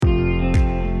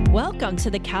Welcome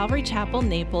to the Calvary Chapel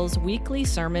Naples weekly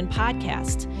sermon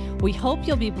podcast. We hope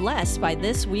you'll be blessed by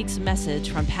this week's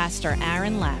message from Pastor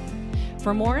Aaron Lapp.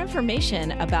 For more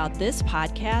information about this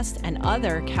podcast and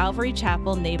other Calvary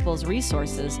Chapel Naples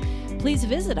resources, please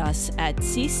visit us at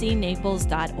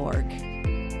ccnaples.org.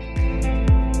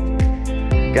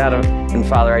 God and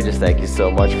Father, I just thank you so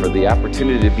much for the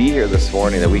opportunity to be here this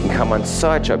morning, that we can come on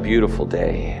such a beautiful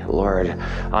day. Lord,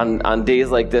 on days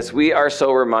like this, we are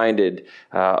so reminded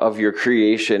of your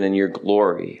creation and your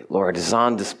glory, Lord, is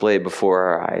on display before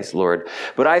our eyes, Lord.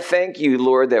 But I thank you,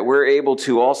 Lord, that we're able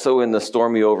to also in the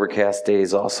stormy, overcast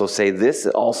days also say, this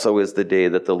also is the day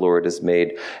that the Lord has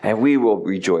made, and we will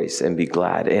rejoice and be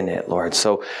glad in it, Lord.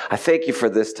 So I thank you for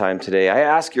this time today. I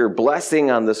ask your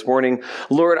blessing on this morning.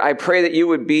 Lord, I pray that you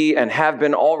would be and have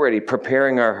been already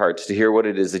preparing our hearts to hear what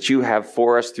it is that you have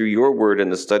for us through your word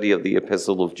and the study of the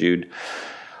Epistle of Jude.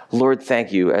 Lord,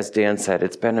 thank you. As Dan said,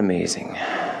 it's been amazing.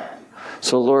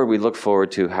 So, Lord, we look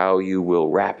forward to how you will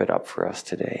wrap it up for us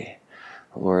today.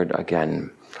 Lord,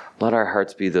 again, let our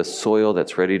hearts be the soil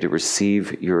that's ready to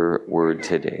receive your word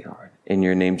today, Lord. In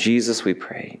your name, Jesus, we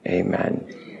pray.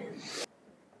 Amen.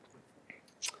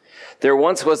 There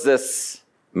once was this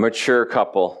mature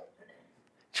couple,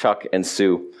 Chuck and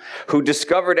Sue, who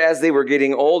discovered as they were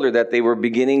getting older that they were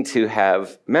beginning to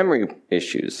have memory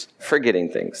issues, forgetting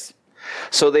things.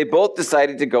 So they both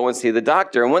decided to go and see the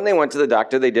doctor. And when they went to the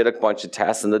doctor, they did a bunch of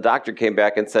tests, and the doctor came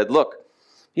back and said, look,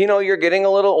 you know, you're getting a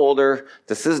little older.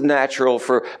 This is natural,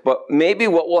 but maybe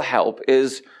what will help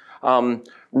is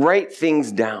write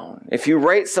things down. If you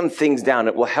write some things down,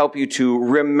 it will help you to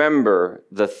remember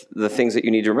the things that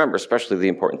you need to remember, especially the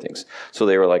important things. So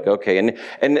they were like, okay.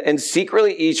 And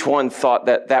secretly, each one thought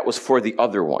that was for the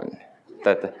other one.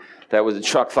 That was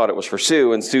Chuck thought it was for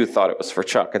Sue, and Sue thought it was for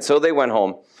Chuck. And so they went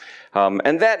home.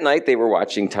 And that night they were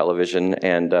watching television,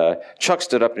 and Chuck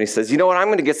stood up and he says, you know what, I'm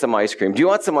going to get some ice cream. Do you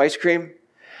want some ice cream?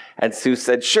 And Sue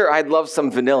said, sure, I'd love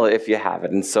some vanilla if you have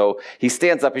it. And so he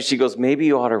stands up and she goes, maybe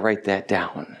you ought to write that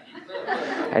down.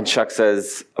 And Chuck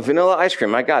says, vanilla ice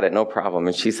cream, I got it, no problem.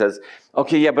 And she says,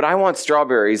 okay, yeah, but I want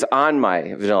strawberries on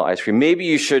my vanilla ice cream. Maybe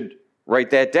you should write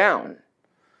that down.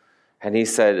 And he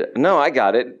said, no, I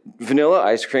got it. Vanilla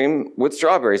ice cream with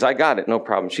strawberries, I got it, no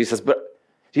problem. She says, but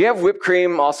do you have whipped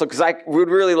cream also? Because I would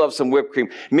really love some whipped cream.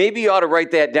 Maybe you ought to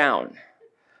write that down.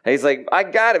 And he's like, I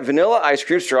got it. Vanilla ice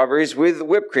cream, strawberries with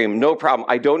whipped cream. No problem.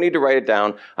 I don't need to write it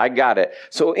down. I got it.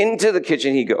 So into the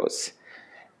kitchen he goes.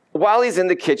 While he's in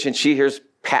the kitchen, she hears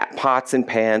pots and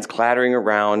pans clattering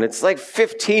around. It's like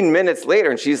 15 minutes later,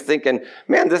 and she's thinking,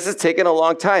 man, this is taking a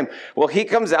long time. Well, he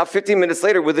comes out 15 minutes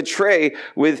later with a tray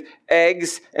with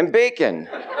eggs and bacon.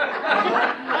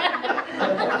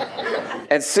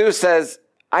 And Sue says,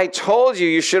 I told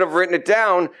you should have written it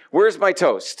down. Where's my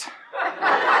toast?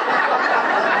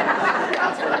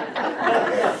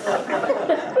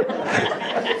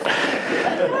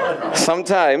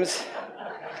 Sometimes,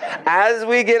 as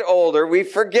we get older, we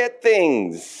forget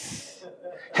things.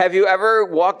 Have you ever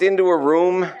walked into a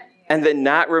room and then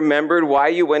not remembered why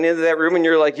you went into that room? And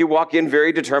you're like, you walk in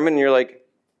very determined and you're like,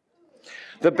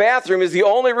 the bathroom is the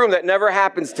only room that never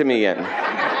happens to me in.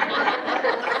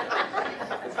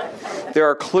 There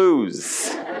are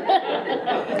clues.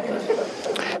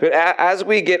 But as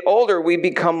we get older, we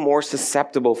become more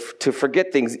susceptible to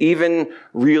forget things, even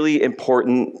really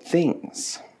important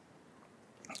things.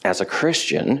 As a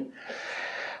Christian,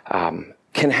 can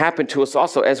happen to us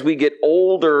also. As we get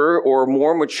older or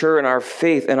more mature in our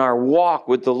faith and our walk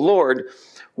with the Lord,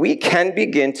 we can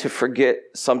begin to forget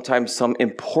sometimes some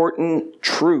important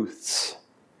truths.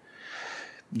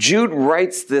 Jude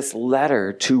writes this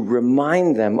letter to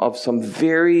remind them of some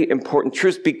very important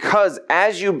truths, because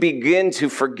as you begin to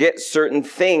forget certain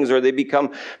things, or they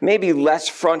become maybe less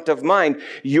front of mind,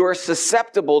 you're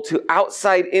susceptible to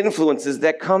outside influences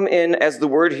that come in, as the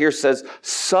word here says,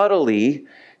 subtly,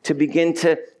 to begin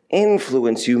to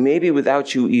influence you, maybe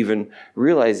without you even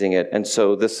realizing it. And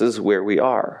so this is where we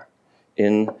are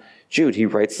in Jude. He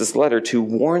writes this letter to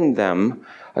warn them,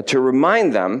 to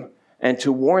remind them, and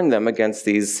to warn them against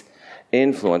these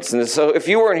influences. And so if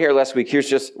you weren't here last week,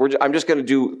 I'm just going to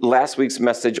do last week's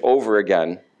message over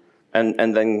again.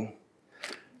 And then,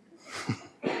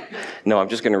 no, I'm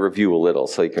just going to review a little.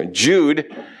 So you can,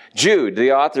 Jude,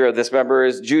 the author of this, remember,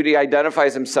 is Jude. He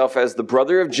identifies himself as the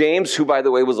brother of James, who, by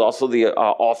the way, was also the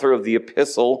author of the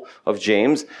Epistle of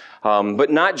James. But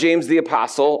not James the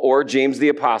Apostle or James the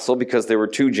Apostle, because there were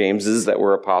two Jameses that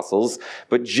were apostles.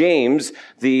 But James,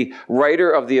 the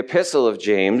writer of the Epistle of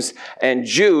James, and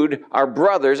Jude are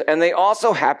brothers, and they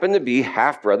also happen to be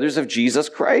half-brothers of Jesus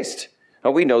Christ.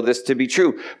 Now, we know this to be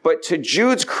true. But to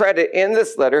Jude's credit in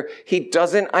this letter, he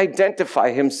doesn't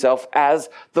identify himself as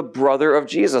the brother of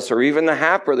Jesus or even the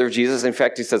half-brother of Jesus. In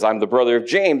fact, he says, I'm the brother of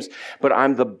James, but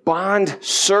I'm the bond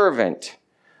servant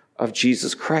of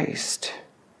Jesus Christ.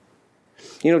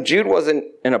 You know, Jude wasn't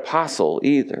an apostle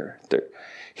either.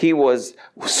 He was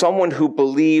someone who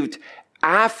believed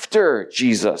after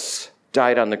Jesus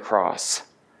died on the cross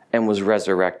and was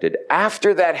resurrected.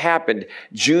 After that happened,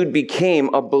 Jude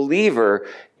became a believer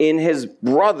in his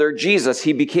brother Jesus.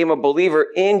 He became a believer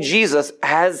in Jesus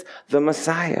as the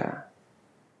Messiah.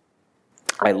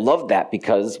 I love that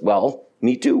because, well,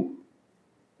 me too.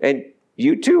 And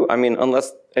you too. I mean,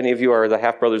 unless any of you are the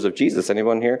half-brothers of Jesus.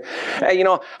 Anyone here? Hey, you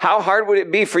know, how hard would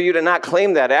it be for you to not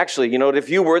claim that actually? You know, if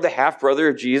you were the half-brother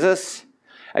of Jesus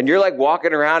and you're like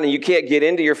walking around and you can't get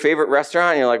into your favorite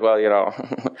restaurant, and you're like, well, you know,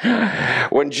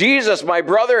 when Jesus, my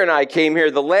brother, and I came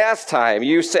here the last time,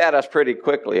 you sat us pretty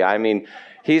quickly. I mean,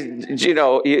 you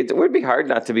know, it would be hard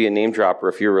not to be a name dropper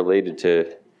if you're related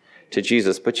to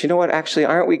Jesus. But you know what? Actually,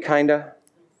 aren't we kind of?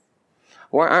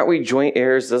 Or aren't we joint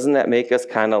heirs? Doesn't that make us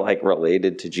kind of like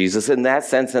related to Jesus in that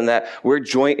sense, in that we're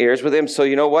joint heirs with him? So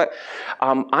you know what?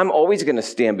 I'm always going to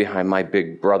stand behind my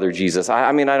big brother Jesus.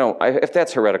 I mean, if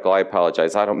that's heretical, I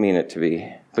apologize. I don't mean it to be.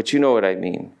 But you know what I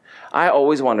mean. I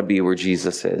always want to be where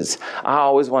Jesus is. I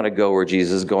always want to go where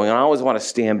Jesus is going. I always want to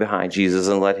stand behind Jesus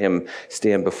and let him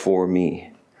stand before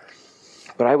me.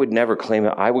 But I would never claim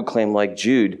it. I would claim like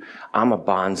Jude, I'm a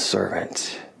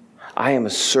bondservant. I am a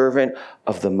servant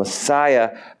of the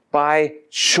Messiah by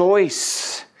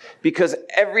choice, because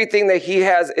everything that he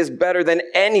has is better than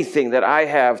anything that I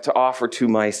have to offer to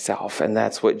myself. And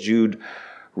that's what Jude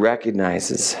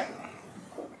recognizes.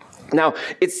 Now,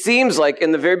 it seems like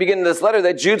in the very beginning of this letter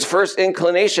that Jude's first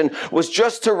inclination was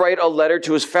just to write a letter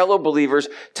to his fellow believers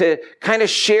to kind of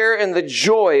share in the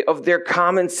joy of their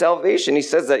common salvation. He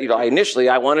says that, initially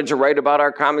I wanted to write about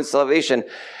our common salvation.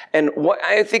 And what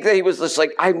I think that he was just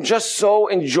like, I'm just so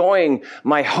enjoying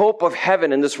my hope of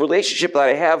heaven and this relationship that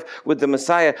I have with the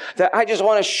Messiah that I just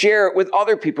want to share it with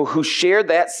other people who share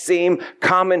that same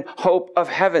common hope of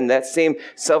heaven, that same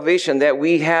salvation that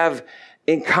we have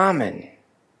in common.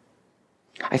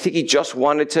 I think he just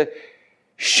wanted to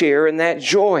share in that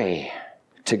joy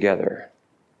together.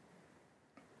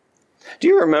 Do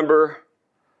you remember,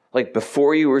 like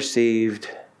before you were saved,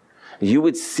 you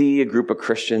would see a group of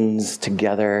Christians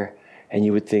together and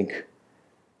you would think,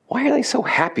 why are they so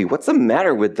happy? What's the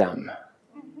matter with them?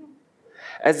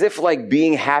 As if like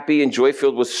being happy and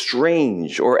joy-filled was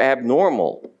strange or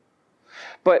abnormal.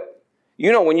 But,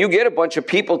 when you get a bunch of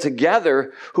people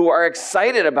together who are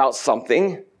excited about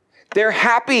something, they're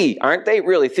happy, aren't they?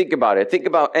 Really, think about it. Think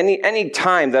about any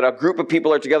time that a group of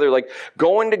people are together, like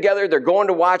going together, they're going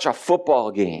to watch a football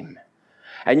game.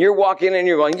 And you're walking in and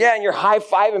you're going, yeah, and you're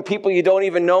high-fiving people you don't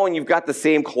even know, and you've got the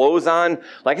same clothes on.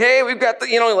 Like, hey, we've got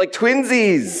like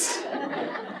twinsies.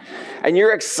 And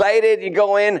you're excited, you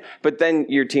go in, but then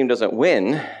your team doesn't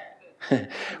win,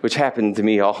 which happened to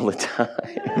me all the time.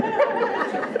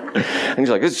 And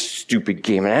you're like, this is a stupid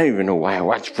game, and I don't even know why I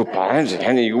watch football. And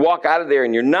then you walk out of there,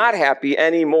 and you're not happy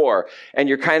anymore. And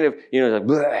you're kind of, like,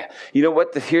 bleh. You know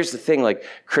what? Here's the thing. Like,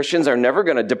 Christians are never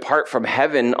going to depart from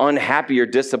heaven unhappy or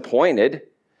disappointed.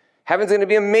 Heaven's going to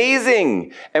be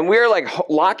amazing. And we're like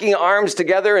locking arms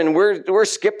together, and we're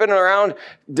skipping around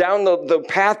down the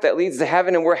path that leads to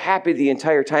heaven, and we're happy the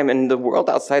entire time. And the world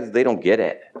outside, they don't get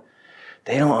it.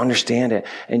 They don't understand it.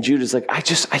 And Jude is like, I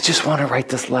just want to write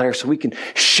this letter so we can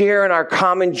share in our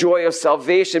common joy of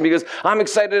salvation, because I'm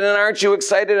excited, and aren't you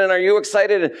excited, and are you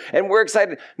excited, and we're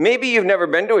excited. Maybe you've never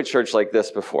been to a church like this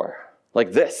before,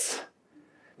 like this.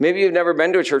 Maybe you've never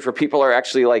been to a church where people are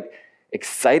actually like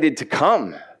excited to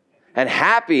come and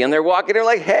happy, and they're walking in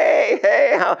like, hey,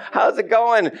 how's it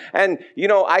going? And,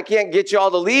 I can't get you all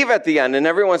to leave at the end. And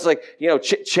everyone's like,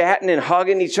 chit-chatting and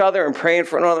hugging each other and praying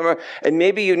for another. And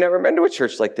maybe you've never been to a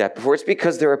church like that before. It's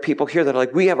because there are people here that are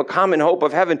like, we have a common hope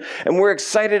of heaven, and we're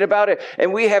excited about it.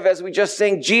 And we have, as we just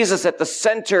sang, Jesus at the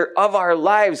center of our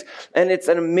lives. And it's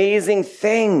an amazing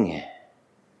thing.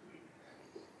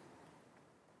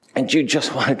 And Jude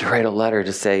just wanted to write a letter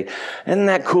to say, isn't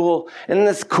that cool? Isn't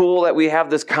this cool that we have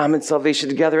this common salvation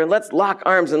together? And let's lock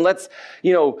arms and let's,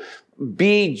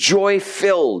 be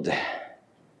joy-filled.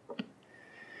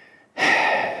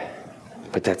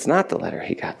 But that's not the letter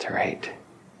he got to write.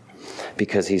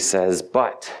 Because he says,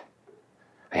 but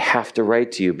I have to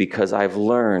write to you because I've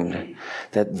learned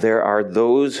that there are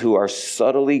those who are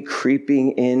subtly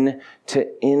creeping in to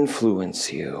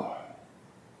influence you.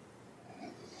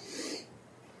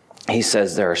 He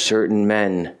says there are certain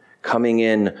men coming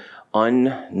in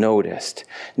unnoticed.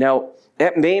 Now,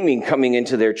 That may mean coming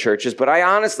into their churches, but I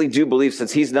honestly do believe,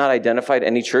 since he's not identified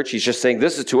any church, he's just saying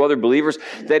this is to other believers,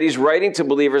 that he's writing to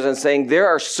believers and saying there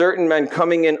are certain men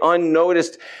coming in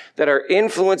unnoticed that are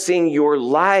influencing your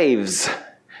lives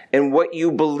and what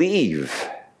you believe.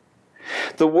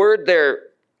 The word there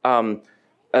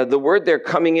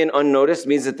coming in unnoticed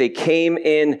means that they came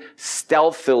in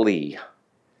stealthily.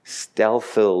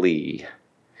 Stealthily.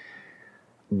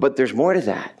 But there's more to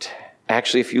that.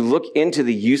 Actually, if you look into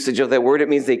the usage of that word, it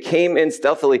means they came in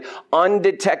stealthily,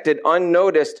 undetected,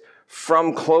 unnoticed,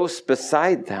 from close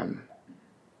beside them.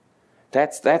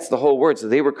 That's the whole word. So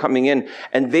they were coming in,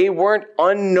 and they weren't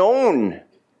unknown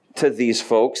to these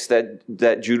folks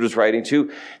that Jude was writing to.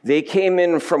 They came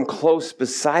in from close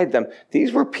beside them.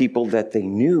 These were people that they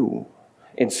knew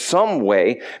in some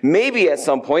way. Maybe at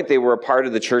some point they were a part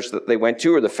of the church that they went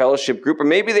to, or the fellowship group, or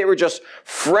maybe they were just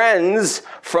friends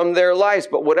from their lives.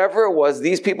 But whatever it was,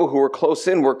 these people who were close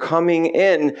in were coming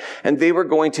in, and they were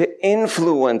going to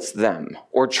influence them,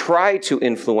 or try to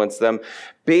influence them,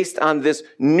 based on this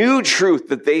new truth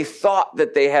that they thought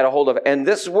that they had a hold of. And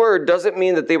this word doesn't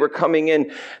mean that they were coming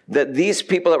in, that these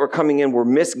people that were coming in were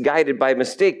misguided by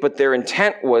mistake, but their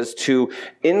intent was to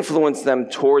influence them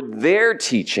toward their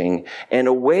teaching and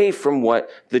away from what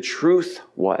the truth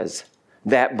was.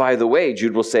 That, by the way,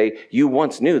 Jude will say, you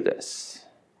once knew this.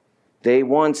 They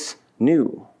once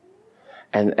knew.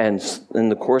 And in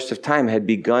the course of time had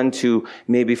begun to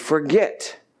maybe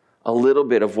forget a little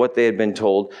bit of what they had been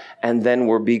told, and then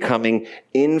were becoming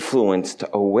influenced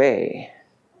away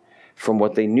from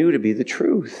what they knew to be the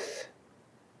truth.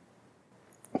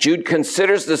 Jude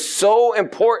considers this so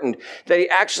important that he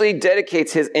actually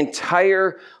dedicates his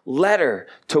entire letter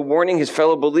to warning his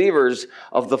fellow believers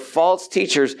of the false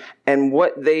teachers and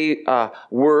what they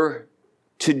were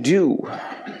to do.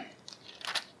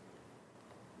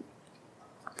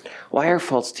 Why are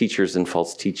false teachers and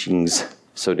false teachings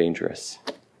so dangerous?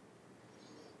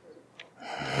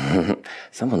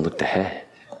 Someone looked ahead.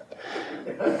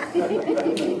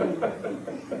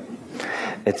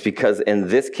 It's because in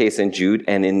this case in Jude,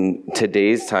 and in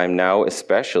today's time now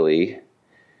especially,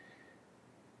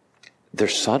 they're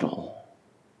subtle.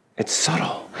 It's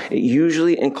subtle. It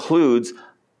usually includes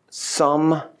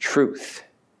some truth,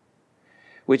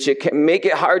 which it can make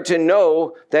it hard to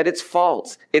know that it's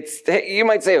false. You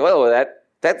might say, well,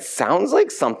 that sounds like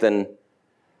something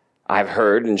I've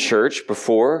heard in church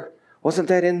before. Wasn't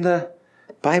that in the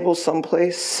Bible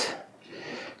someplace?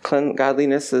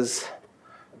 Godliness is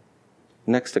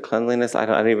next to cleanliness. I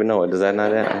don't even know it. Does that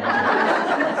not it?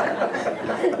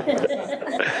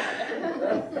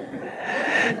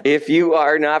 If you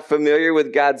are not familiar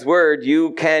with God's word,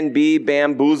 you can be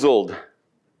bamboozled.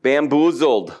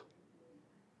 Bamboozled.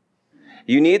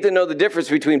 You need to know the difference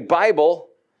between Bible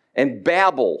and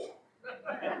babble.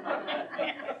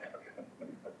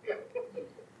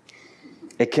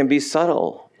 It can be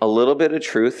subtle. A little bit of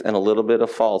truth and a little bit of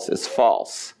false is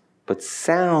false, but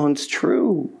sounds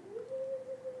true.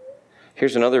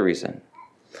 Here's another reason.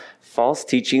 False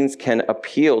teachings can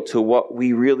appeal to what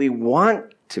we really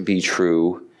want to be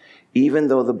true, even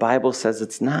though the Bible says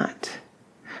it's not.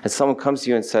 And someone comes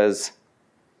to you and says,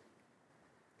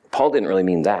 Paul didn't really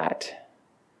mean that.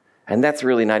 And that's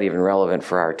really not even relevant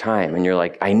for our time. And you're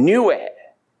like, I knew it.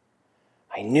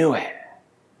 I knew it.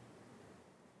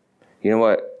 You know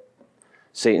what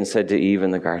Satan said to Eve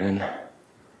in the garden?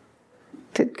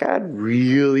 Did God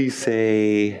really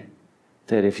say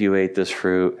that if you ate this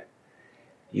fruit,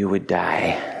 you would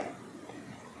die?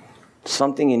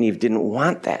 Something in Eve didn't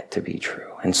want that to be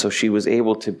true. And so she was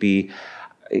able to be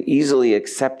easily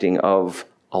accepting of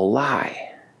a lie.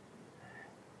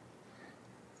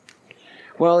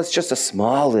 Well, it's just a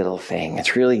small little thing.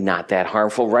 It's really not that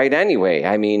harmful, right? Anyway,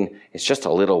 I mean, it's just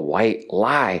a little white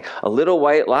lie. A little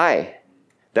white lie.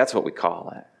 That's what we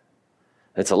call it.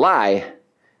 It's a lie,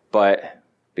 but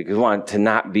because we want it to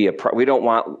not be we don't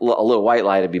want a little white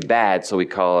lie to be bad, so we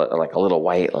call it like a little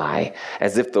white lie,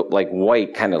 as if the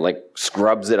white kind of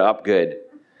scrubs it up good.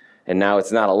 And now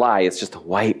it's not a lie, it's just a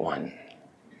white one.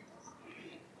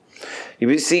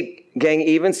 You see, gang,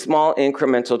 even small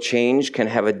incremental change can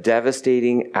have a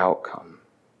devastating outcome.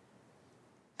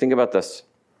 Think about this.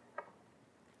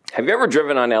 Have you ever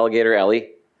driven on Alligator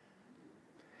Alley?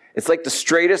 It's like the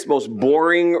straightest, most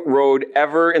boring road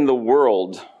ever in the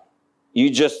world. You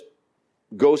just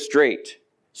go straight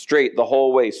the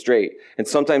whole way, straight. And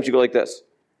sometimes you go like this,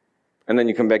 and then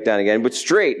you come back down again, but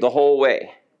straight the whole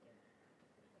way.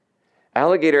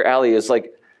 Alligator Alley is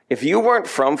like, if you weren't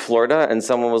from Florida and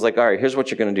someone was like, all right, here's what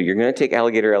you're going to do. You're going to take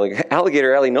Alligator Alley.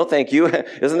 Alligator Alley, no thank you.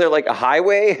 Isn't there like a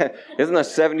highway? Isn't there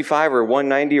 75 or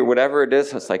 190 or whatever it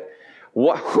is? It's like,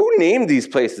 Who named these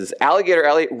places? Alligator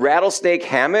Alley, Rattlesnake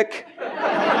Hammock?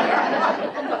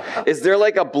 Is there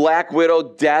like a Black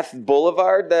Widow Death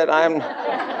Boulevard that I'm...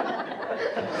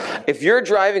 If you're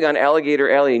driving on Alligator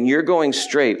Alley and you're going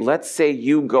straight, let's say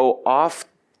you go off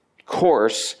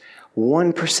course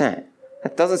 1%.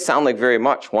 That doesn't sound like very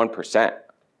much, 1%.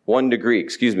 1 degree,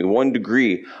 1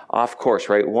 degree off course,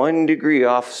 right? 1 degree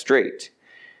off straight.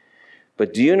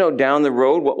 But do you know down the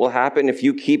road what will happen if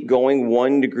you keep going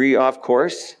 1 degree off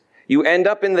course? You end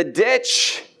up in the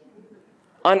ditch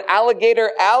on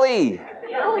Alligator Alley.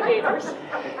 The alligators.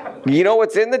 You know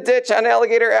what's in the ditch on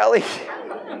Alligator Alley?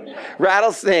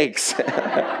 Rattlesnakes.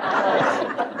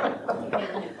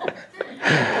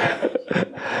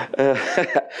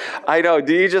 I know.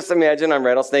 Do you just imagine on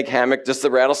Rattlesnake Hammock, just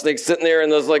the rattlesnakes sitting there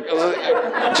and there's like,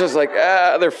 just like,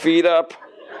 their feet up?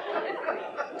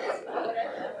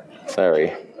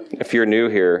 Sorry. If you're new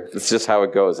here, it's just how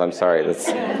it goes. I'm sorry.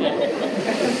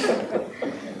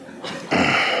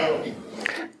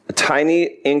 A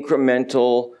tiny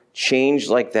incremental change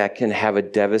like that can have a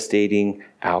devastating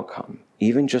outcome.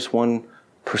 Even just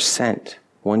 1%,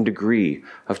 1 degree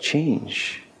of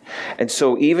change. And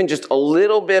so even just a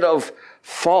little bit of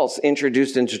false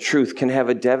introduced into truth can have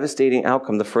a devastating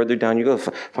outcome the further down you go. If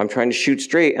I'm trying to shoot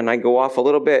straight and I go off a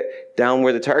little bit down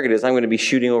where the target is, I'm going to be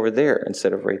shooting over there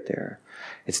instead of right there.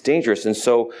 It's dangerous. And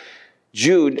so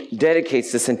Jude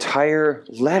dedicates this entire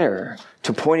letter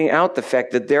to pointing out the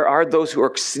fact that there are those who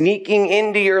are sneaking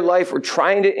into your life or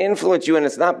trying to influence you, and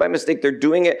it's not by mistake. They're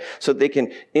doing it so they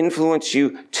can influence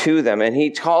you to them. And he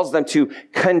calls them to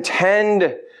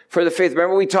contend for the faith.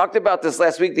 Remember, we talked about this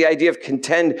last week. The idea of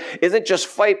contend isn't just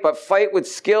fight, but fight with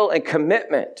skill and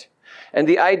commitment. And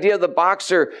the idea of the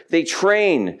boxer, they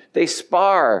train, they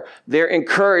spar, they're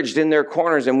encouraged in their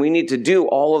corners, and we need to do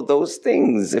all of those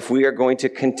things if we are going to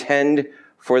contend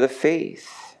for the faith.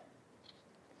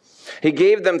 He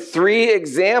gave them 3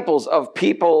 examples of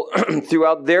people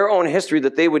throughout their own history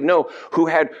that they would know who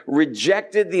had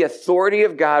rejected the authority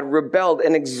of God, rebelled,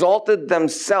 and exalted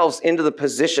themselves into the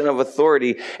position of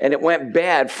authority, and it went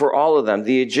bad for all of them.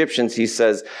 The Egyptians, he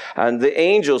says, and the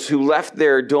angels who left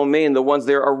their domain, the ones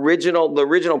the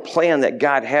original plan that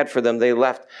God had for them, they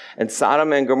left, and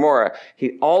Sodom and Gomorrah.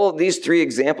 All of these 3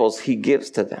 examples he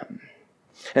gives to them.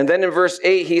 And then in verse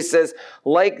 8, he says,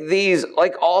 likewise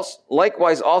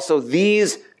also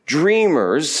these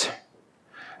dreamers,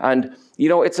 and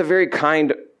it's a very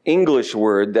kind English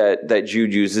word that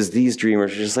Jude uses, these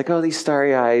dreamers are just like, these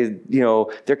starry-eyed,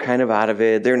 they're kind of out of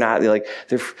it. They're not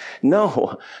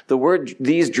no, the word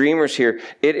these dreamers here,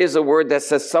 it is a word that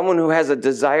says someone who has a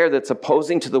desire that's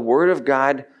opposing to the word of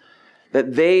God,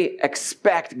 that they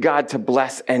expect God to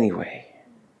bless anyway.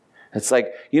 It's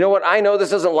like, you know what? I know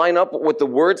this doesn't line up with what the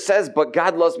word says, but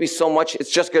God loves me so much,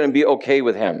 it's just going to be okay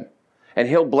with him. And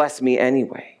he'll bless me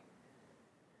anyway.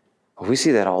 We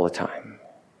see that all the time.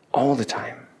 All the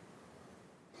time.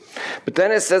 But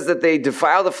then it says that they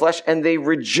defile the flesh and they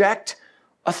reject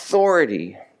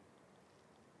authority.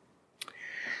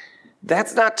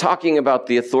 That's not talking about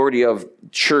the authority of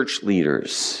church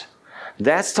leaders.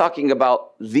 That's talking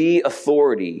about the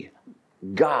authority,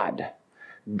 God.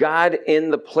 God in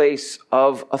the place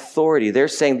of authority. They're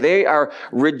saying they are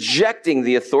rejecting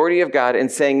the authority of God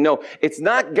and saying, no, it's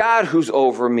not God who's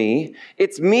over me.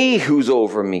 It's me who's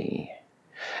over me.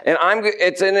 And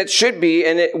it should be,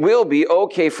 and it will be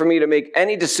okay for me to make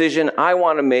any decision I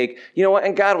want to make. You know what?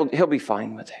 And he'll be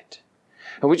fine with it.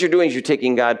 And what you're doing is you're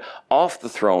taking God off the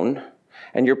throne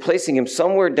and you're placing him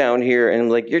somewhere down here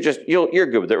and you're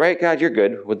good with it, right? God, you're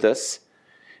good with this.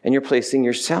 And you're placing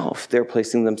yourself. They're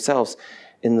placing themselves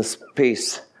in the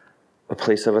a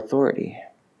place of authority.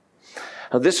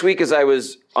 Now, this week, as I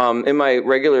was in my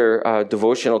regular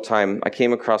devotional time, I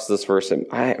came across this verse, and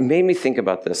it made me think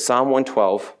about this. Psalm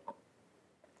 112,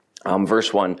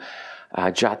 verse 1.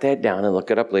 Jot that down and look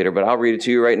it up later, but I'll read it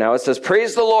to you right now. It says,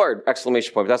 "Praise the Lord!"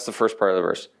 Exclamation point. That's the first part of the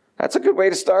verse. That's a good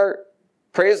way to start.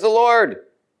 Praise the Lord.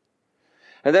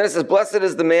 And then it says, "Blessed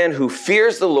is the man who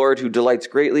fears the Lord, who delights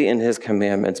greatly in his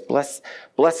commandments." Blessed,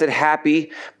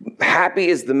 happy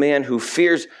is the man who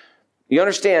fears. You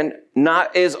understand,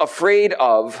 not is afraid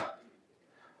of.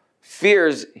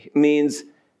 Fears means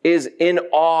is in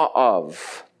awe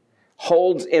of,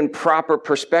 holds in proper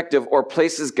perspective, or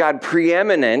places God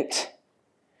preeminent,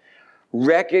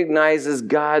 recognizes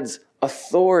God's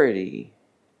authority.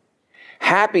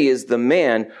 Happy is the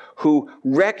man who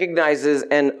recognizes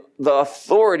the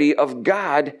authority of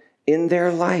God in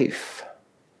their life.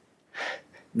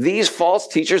 These false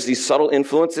teachers, these subtle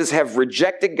influences, have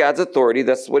rejected God's authority.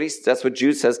 That's what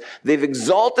Jude says. They've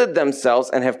exalted themselves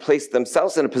and have placed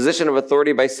themselves in a position of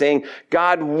authority by saying,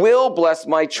 God will bless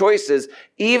my choices,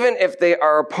 even if they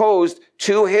are opposed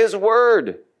to his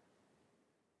word.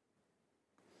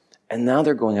 And now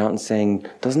they're going out and saying,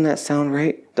 doesn't that sound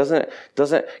right? Doesn't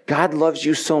God loves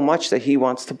you so much that he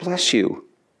wants to bless you?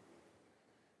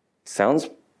 Sounds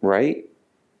right.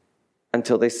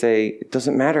 Until they say, it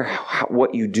doesn't matter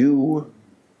what you do.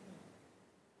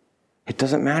 It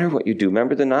doesn't matter what you do.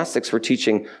 Remember, the Gnostics were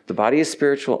teaching the body is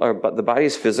spiritual, but the body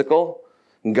is physical,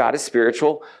 and God is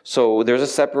spiritual. So there's a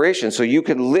separation. So you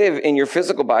can live in your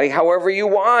physical body however you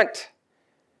want.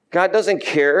 God doesn't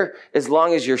care as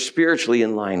long as you're spiritually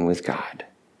in line with God.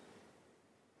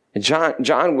 And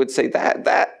John would say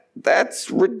that's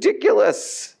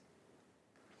ridiculous.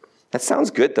 That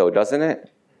sounds good, though, doesn't it?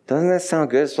 Doesn't that sound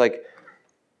good? It's like,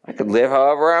 I could live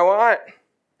however I want.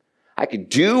 I could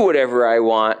do whatever I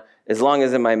want as long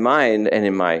as in my mind and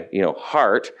in my,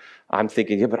 heart, I'm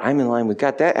thinking, yeah, but I'm in line with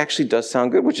God. That actually does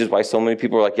sound good, which is why so many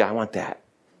people are like, yeah, I want that.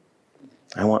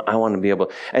 I want to be able,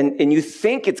 and you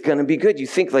think it's going to be good. You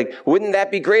think like, wouldn't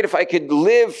that be great if I could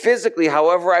live physically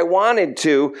however I wanted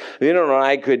to?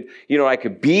 I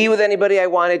could be with anybody I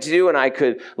wanted to do, and I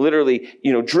could literally,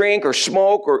 drink or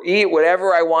smoke or eat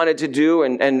whatever I wanted to do,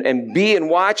 and be and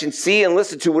watch and see and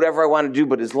listen to whatever I want to do.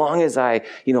 But as long as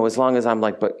I'm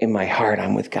like, but in my heart,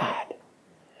 I'm with God.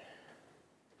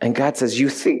 And God says, you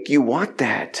think you want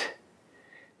that,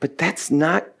 but that's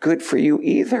not good for you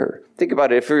either. Think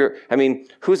about it.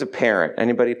 Who's a parent?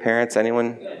 Anybody parents?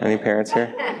 Anyone? Any parents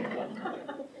here?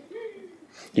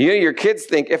 Your kids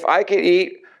think, if I could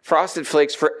eat Frosted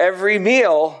Flakes for every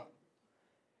meal,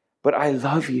 but I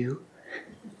love you,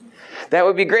 that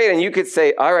would be great. And you could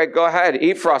say, all right, go ahead,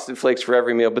 eat Frosted Flakes for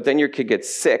every meal, but then your kid gets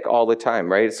sick all the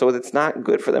time, right? So it's not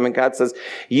good for them. And God says,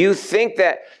 you think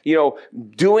that,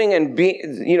 doing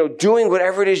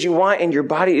whatever it is you want in your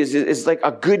body is like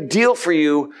a good deal for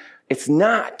you. It's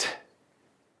not.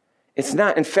 It's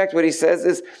not. In fact, what he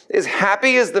says is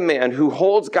happy is the man who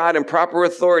holds God in proper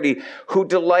authority, who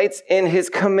delights in his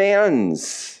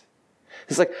commands.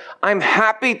 It's like, I'm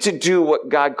happy to do what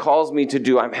God calls me to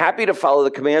do. I'm happy to follow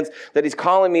the commands that he's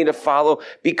calling me to follow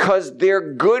because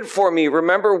they're good for me.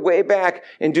 Remember way back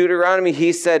in Deuteronomy,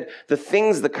 he said,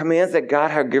 the commands that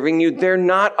God has given you, they're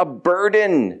not a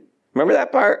burden. Remember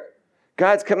that part?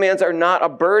 God's commands are not a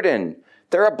burden.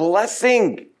 They're a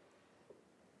blessing.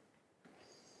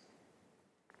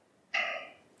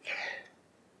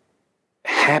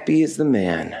 Happy is the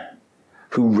man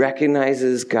who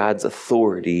recognizes God's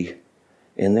authority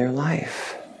in their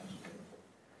life.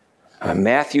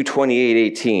 Matthew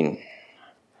 28:18.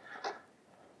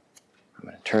 I'm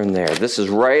going to turn there. This is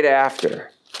right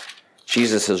after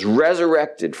Jesus is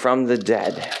resurrected from the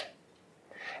dead.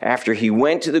 After he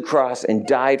went to the cross and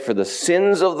died for the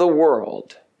sins of the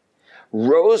world,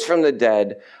 rose from the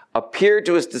dead, appeared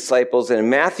to his disciples, and in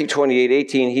Matthew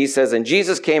 28:18, he says, and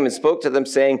Jesus came and spoke to them,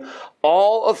 saying,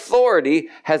 all authority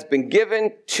has been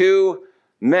given to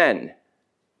men.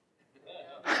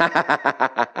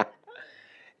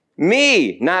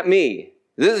 Me, not me.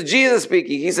 This is Jesus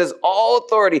speaking. He says, all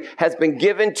authority has been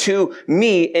given to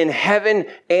me in heaven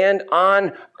and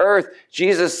on earth.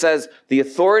 Jesus says, the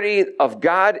authority of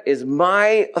God is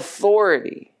my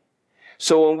authority.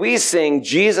 So when we sing,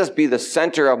 Jesus be the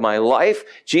center of my life,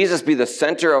 Jesus be the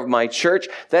center of my church,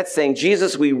 that's saying,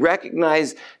 Jesus, we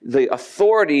recognize the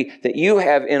authority that you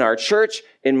have in our church,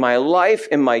 in my life,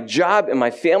 in my job, in my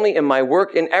family, in my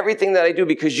work, in everything that I do,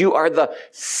 because you are the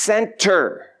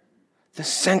center. The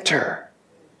center.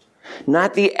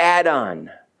 Not the add-on.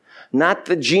 Not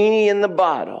the genie in the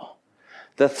bottle.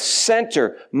 The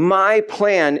center. My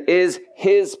plan is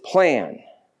his plan.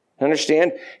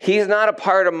 Understand? He's not a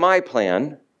part of my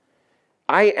plan.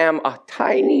 I am a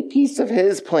tiny piece of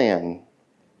his plan.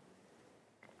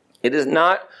 It is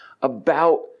not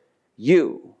about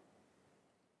you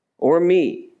or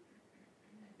me.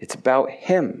 It's about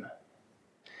him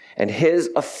and his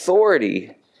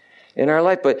authority in our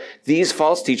life. But these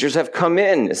false teachers have come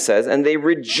in, it says, and they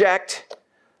reject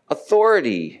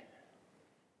authority.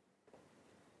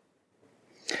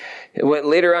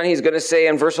 Later on, he's going to say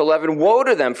in verse 11, woe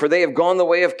to them, for they have gone the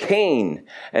way of Cain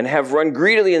and have run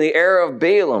greedily in the error of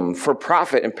Balaam for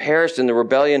profit and perished in the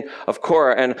rebellion of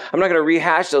Korah. And I'm not going to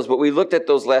rehash those, but we looked at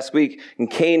those last week.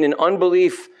 And Cain, in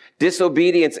unbelief,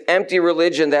 disobedience, empty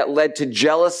religion that led to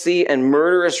jealousy and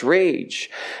murderous rage.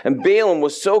 And Balaam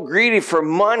was so greedy for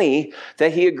money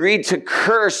that he agreed to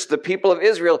curse the people of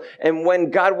Israel. And when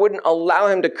God wouldn't allow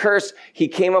him to curse, he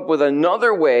came up with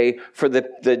another way for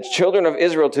the children of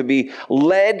Israel to be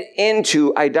led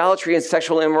into idolatry and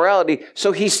sexual immorality,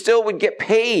 so he still would get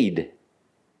paid.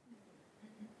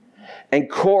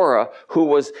 And Korah, who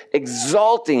was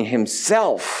exalting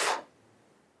himself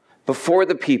before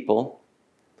the people,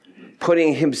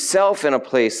 putting himself in a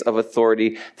place of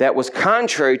authority that was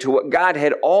contrary to what God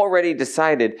had already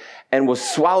decided, and was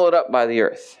swallowed up by the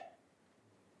earth.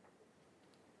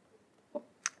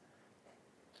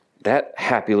 That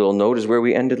happy little note is where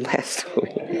we ended last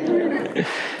week.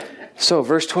 So,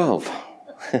 verse 12.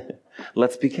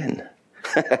 Let's begin.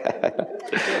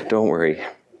 Don't worry.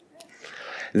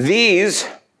 These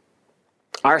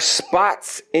are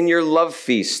spots in your love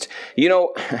feast. You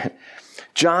know,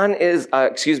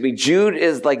 Jude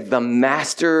is like the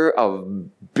master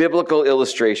of biblical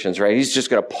illustrations, right? He's just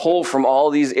going to pull from all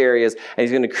these areas, and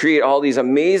he's going to create all these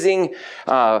amazing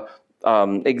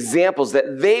examples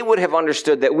that they would have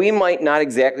understood that we might not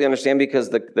exactly understand, because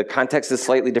the context is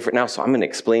slightly different now. So I'm going to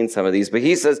explain some of these. But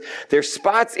he says, there's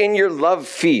spots in your love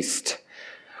feast,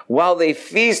 while they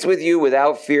feast with you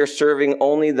without fear, serving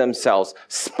only themselves.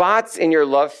 Spots in your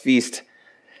love feast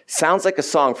sounds like a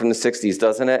song from the 60s,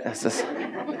 doesn't it?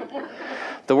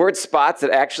 The word spots,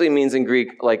 it actually means in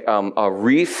Greek like a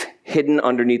reef hidden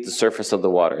underneath the surface of the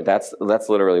water. That's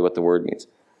literally what the word means.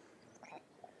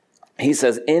 He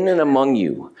says, in and among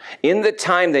you, in the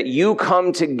time that you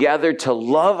come together to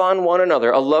love on one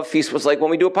another. A love feast was like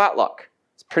when we do a potluck.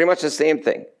 It's pretty much the same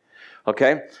thing.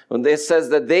 Okay? When it says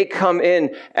that they come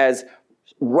in as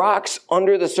rocks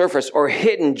under the surface or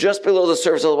hidden just below the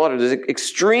surface of the water. It's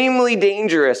extremely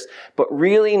dangerous, but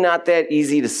really not that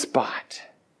easy to spot.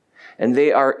 And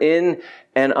they are in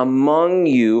and among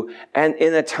you, and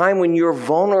in a time when you're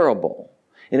vulnerable,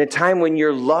 in a time when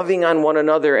you're loving on one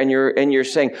another, and you're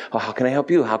saying, oh, how can I help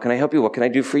you? How can I help you? What can I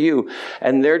do for you?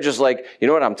 And they're just like, you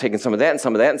know what? I'm taking some of that and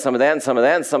some of that and some of that and some of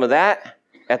that and some of that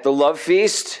at the love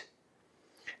feast.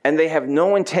 And they have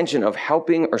no intention of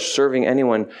helping or serving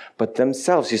anyone but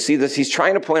themselves. You see this? He's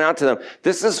trying to point out to them,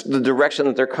 this is the direction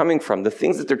that they're coming from. The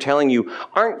things that they're telling you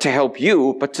aren't to help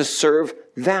you, but to serve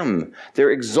them. They're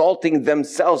exalting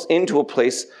themselves into a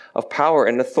place of power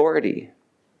and authority.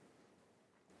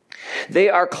 They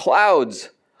are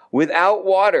clouds without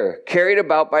water, carried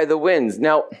about by the winds.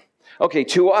 Now, okay,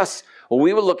 to us,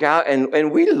 we would look out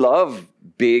and we love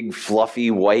big,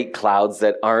 fluffy, white clouds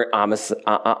that aren't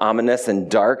ominous and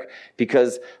dark,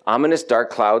 because ominous, dark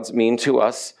clouds mean to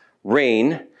us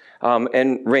rain,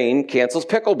 and rain cancels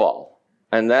pickleball.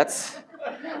 And that's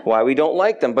why we don't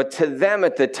like them. But to them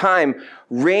at the time,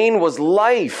 rain was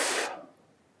life.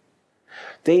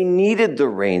 They needed the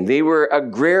rain. They were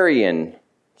agrarian.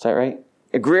 Is that right?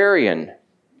 Agrarian.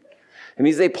 It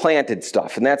means they planted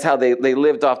stuff, and that's how they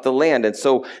lived off the land. And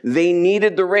so they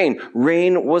needed the rain.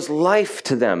 Rain was life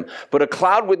to them. But a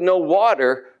cloud with no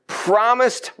water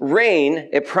promised rain.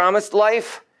 It promised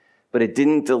life, but it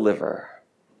didn't deliver.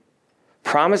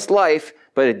 Promised life,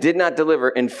 but it did not deliver.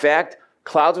 In fact,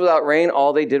 clouds without rain,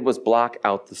 all they did was block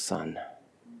out the sun.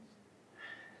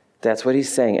 That's what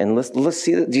he's saying. And let's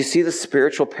see. Do you see the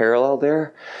spiritual parallel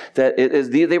there? That it is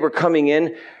they were coming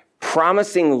in,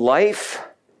 promising life,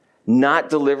 not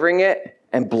delivering it,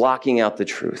 and blocking out the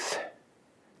truth.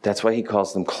 That's why he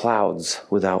calls them clouds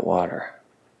without water.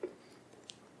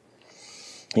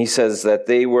 He says that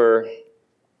they were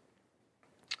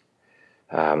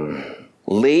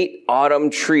late autumn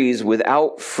trees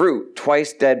without fruit,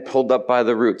 twice dead, pulled up by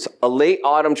the roots. A late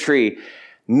autumn tree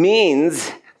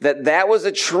means that was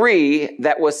a tree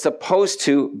that was supposed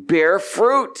to bear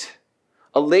fruit.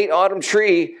 A late autumn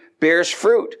tree bears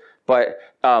fruit. But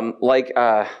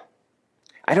I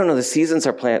don't know, the seasons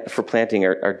for planting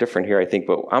are different here, I think,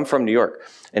 but I'm from New York.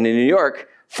 And in New York,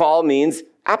 fall means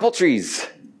apple trees,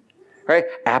 right?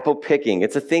 Apple picking.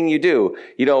 It's a thing you do.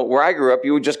 You know, where I grew up,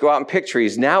 you would just go out and pick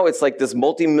trees. Now it's like this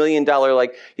multi-million-dollar,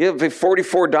 like, you have to pay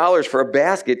 $44 for a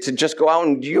basket to just go out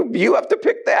and you have to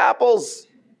pick the apples.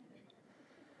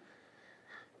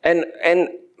 And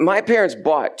my parents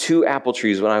bought 2 apple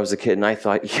trees when I was a kid, and I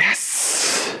thought,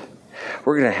 yes,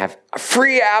 we're going to have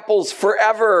free apples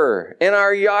forever in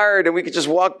our yard, and we could just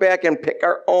walk back and pick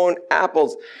our own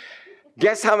apples.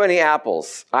 Guess how many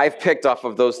apples I've picked off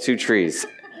of those 2 trees?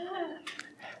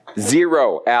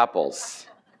 0 apples.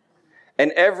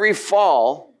 And every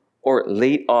fall or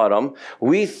late autumn,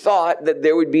 we thought that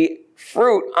there would be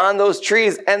fruit on those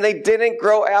trees, and they didn't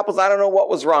grow apples. I don't know what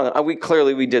was wrong.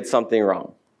 We did something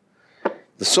wrong.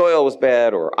 the soil was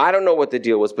bad, or I don't know what the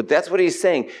deal was, but that's what he's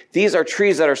saying. These are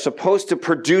trees that are supposed to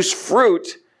produce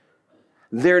fruit.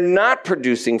 They're not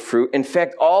producing fruit. In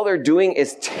fact, all they're doing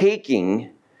is taking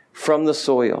from the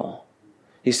soil.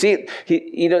 You see,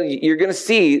 you're going to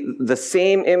see the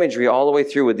same imagery all the way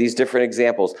through with these different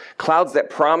examples. Clouds that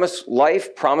promise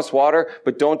life, promise water,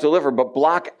 but don't deliver, but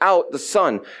block out the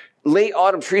sun. Late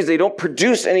autumn trees, they don't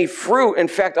produce any fruit. In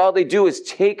fact, all they do is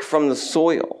take from the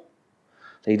soil.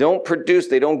 They don't produce,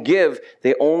 they don't give,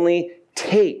 they only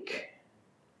take.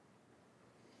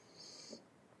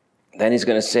 Then he's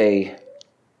going to say,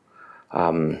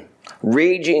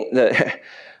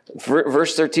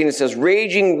 verse 13, it says,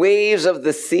 raging waves of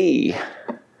the sea.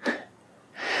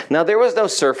 Now, there was no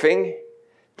surfing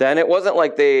then. It wasn't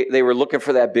like they were looking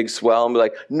for that big swell and be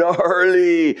like,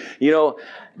 gnarly.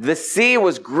 The sea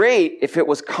was great if it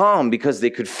was calm because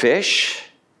they could fish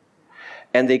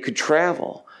and they could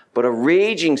travel. But a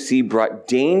raging sea brought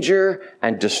danger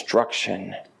and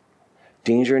destruction.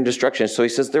 Danger and destruction. So he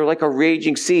says they're like a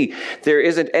raging sea. There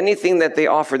isn't anything that they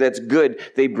offer that's good.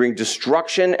 They bring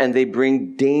destruction and they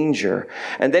bring danger.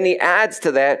 And then he adds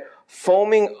to that,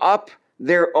 foaming up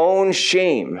their own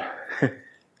shame.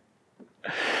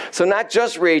 So not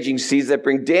just raging seas that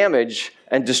bring damage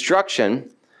and destruction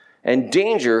and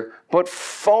danger, but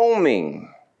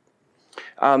foaming.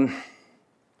 Have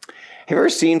you ever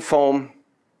seen foam?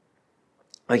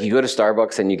 Like you go to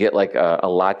Starbucks and you get like a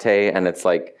latte and it's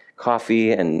like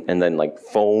coffee and then like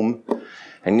foam.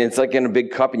 And it's like in a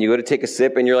big cup and you go to take a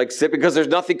sip and you're like sipping because there's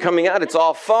nothing coming out. It's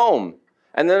all foam.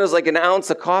 And then there's like an ounce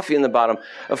of coffee in the bottom.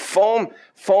 Foam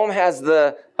has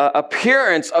the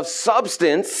appearance of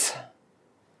substance,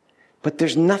 but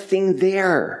there's nothing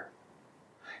there.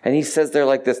 And he says they're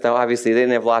like this. Now, obviously, they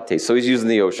didn't have lattes, so he's using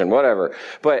the ocean, whatever.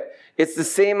 But it's the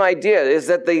same idea, is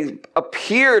that they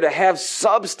appear to have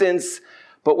substance,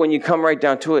 but when you come right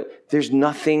down to it, there's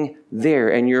nothing there,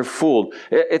 and you're fooled.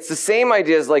 It's the same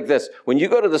idea as like this. When you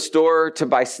go to the store to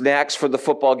buy snacks for the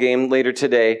football game later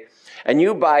today, and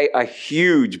you buy a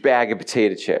huge bag of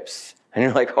potato chips, and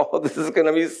you're like, oh, this is going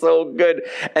to be so good.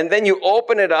 And then you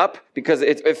open it up because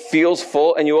it feels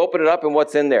full, and you open it up, and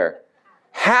what's in there?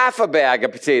 Half a bag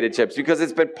of potato chips because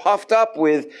it's been puffed up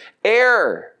with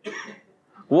air.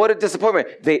 What a disappointment.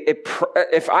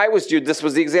 If I was you, this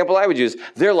was the example I would use.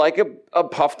 They're like a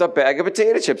puffed up bag of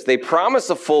potato chips. They promise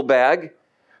a full bag,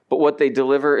 but what they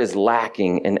deliver is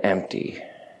lacking and empty.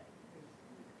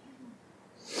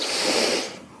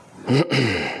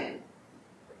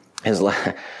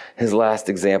 His last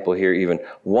example here even,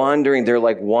 they're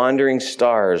like wandering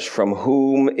stars from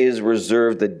whom is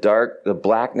reserved the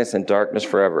blackness and darkness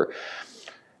forever.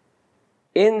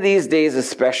 In these days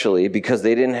especially, because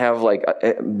they didn't have like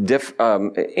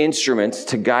instruments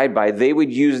to guide by, they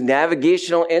would use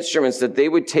navigational instruments that they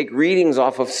would take readings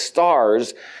off of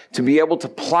stars to be able to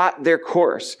plot their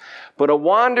course. But a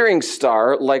wandering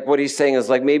star, like what he's saying is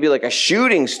like maybe like a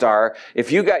shooting star,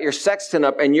 if you got your sextant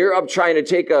up and you're up trying to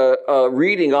take a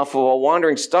reading off of a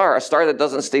wandering star, a star that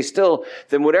doesn't stay still,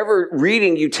 then whatever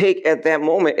reading you take at that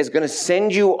moment is going to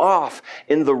send you off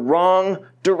in the wrong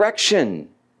direction.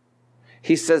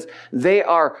 He says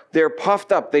they're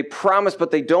puffed up. They promise,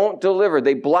 but they don't deliver.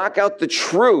 They block out the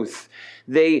truth.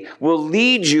 They will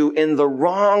lead you in the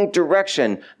wrong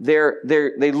direction.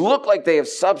 They look like they have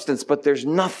substance, but there's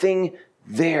nothing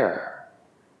there.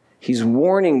 He's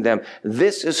warning them.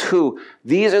 These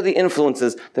are the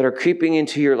influences that are creeping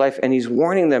into your life, and he's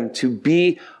warning them to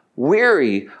be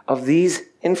wary of these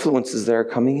influences that are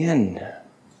coming in.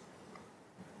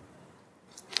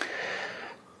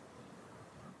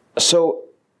 So,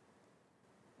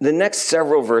 the next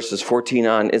several verses, 14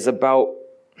 on, is about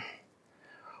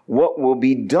what will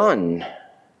be done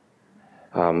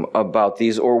about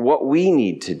these, or what we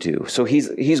need to do. So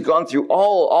he's gone through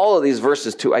all of these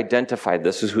verses to identify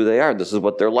this is who they are, this is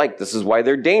what they're like, this is why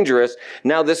they're dangerous.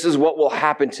 Now this is what will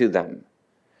happen to them.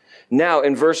 Now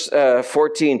in verse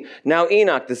 14, now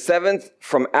Enoch, the seventh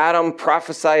from Adam,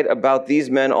 prophesied about these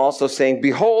men also, saying,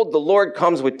 behold, the Lord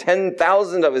comes with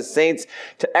 10,000 of his saints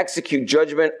to execute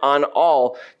judgment on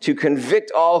all, to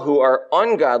convict all who are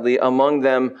ungodly among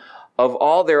them of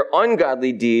all their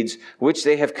ungodly deeds, which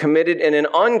they have committed in an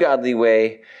ungodly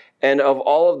way, and of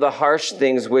all of the harsh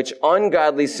things which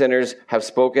ungodly sinners have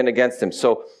spoken against him.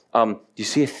 So, do you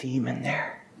see a theme in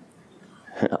there?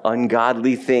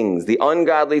 Ungodly things, the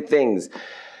ungodly things.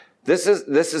 This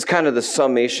is kind of the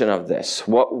summation of this.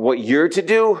 What you're to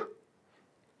do,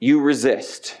 you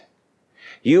resist.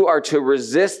 You are to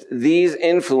resist these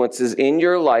influences in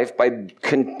your life by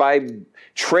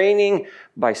training,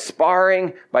 by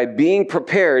sparring, by being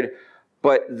prepared.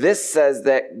 But this says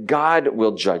that God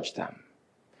will judge them.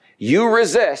 You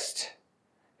resist,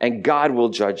 and God will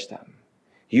judge them.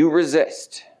 You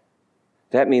resist.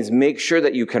 That means make sure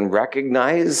that you can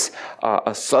recognize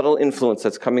a subtle influence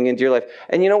that's coming into your life.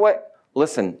 And you know what?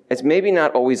 Listen, it's maybe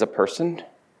not always a person.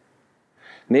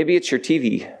 Maybe it's your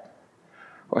TV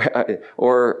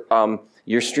or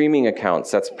your streaming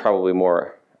accounts. That's probably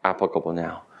more applicable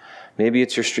now. Maybe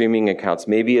it's your streaming accounts.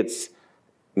 Maybe it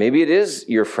is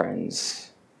your friends.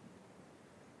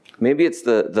 Maybe it's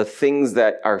the things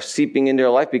that are seeping into your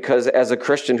life, because as a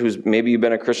Christian maybe you've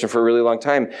been a Christian for a really long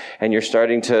time and you're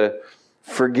starting to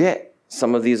forget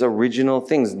some of these original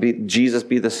things. Jesus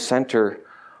be the center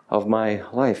of my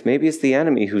life. Maybe it's the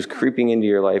enemy who's creeping into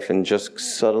your life and just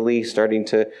subtly starting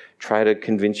to try to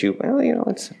convince you, well,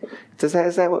 is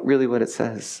that really what it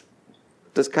says?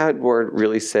 Does God's word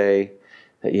really say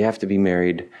that you have to be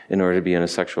married in order to be in a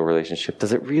sexual relationship?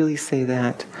 Does it really say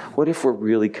that? What if we're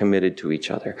really committed to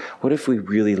each other? What if we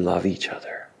really love each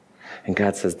other? And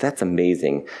God says, that's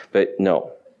amazing, but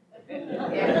no.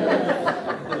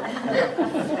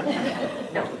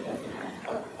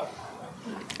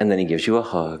 And then he gives you a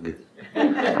hug.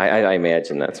 I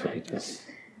imagine that's what he does.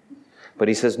 But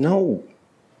he says, no.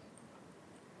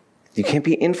 You can't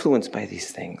be influenced by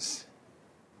these things.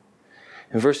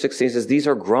 In verse 16 it says, these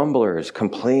are grumblers,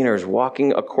 complainers,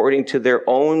 walking according to their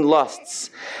own lusts,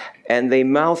 and they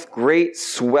mouth great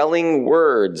swelling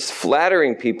words,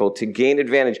 flattering people to gain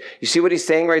advantage. You see what he's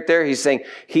saying right there? He's saying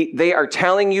they are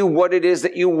telling you what it is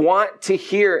that you want to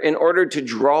hear in order to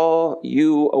draw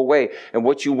you away. And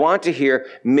what you want to hear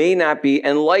may not be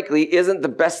and likely isn't the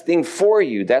best thing for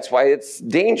you. That's why it's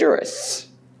dangerous.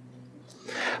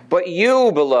 But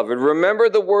you, beloved, remember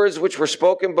the words which were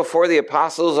spoken before the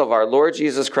apostles of our Lord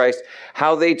Jesus Christ,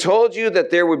 how they told you that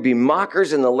there would be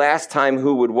mockers in the last time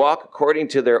who would walk according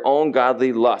to their own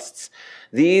godly lusts.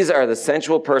 These are the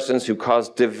sensual persons who cause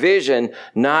division,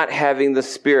 not having the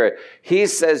Spirit. He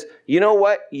says, you know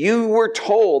what? You were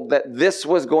told that this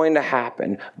was going to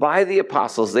happen by the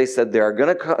apostles. They said there are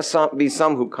going to be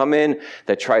some who come in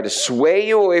that try to sway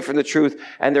you away from the truth,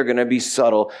 and they're going to be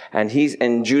subtle. And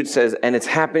Jude says, and it's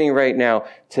happening right now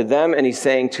to them, and he's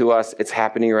saying to us, it's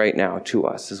happening right now to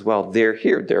us as well. They're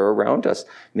here. They're around us.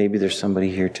 Maybe there's somebody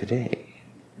here today.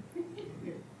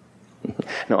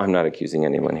 No, I'm not accusing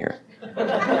anyone here.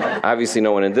 Obviously,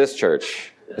 no one in this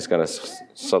church is going to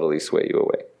subtly sway you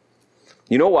away.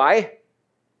 You know why?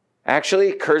 Actually,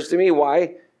 it occurs to me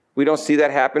why we don't see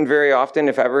that happen very often,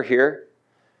 if ever, here.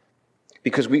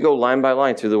 Because we go line by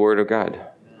line through the Word of God.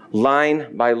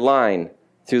 Line by line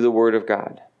through the Word of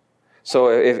God. So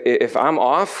if I'm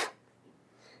off,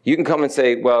 you can come and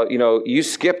say, well, you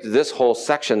skipped this whole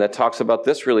section that talks about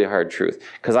this really hard truth,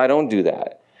 because I don't do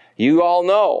that. You all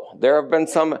know there have been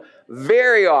some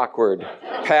very awkward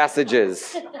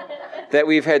passages that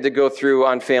we've had to go through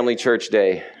on Family Church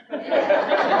Day.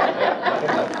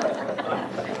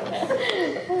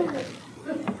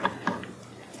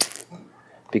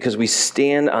 Because we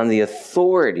stand on the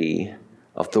authority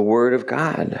of the Word of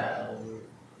God.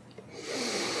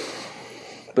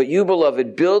 But you,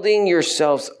 beloved, building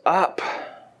yourselves up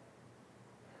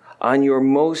on your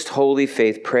most holy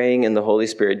faith, praying in the Holy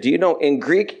Spirit. Do you know, in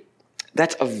Greek,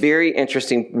 that's a very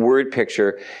interesting word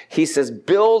picture. He says,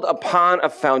 build upon a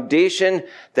foundation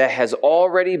that has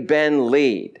already been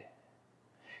laid.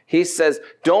 He says,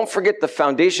 don't forget the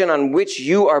foundation on which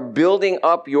you are building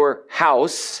up your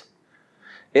house.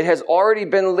 It has already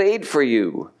been laid for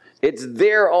you. It's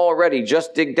there already.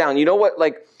 Just dig down. You know what?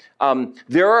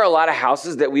 There are a lot of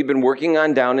houses that we've been working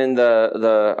on down in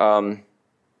the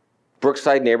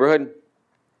Brookside neighborhood.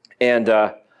 And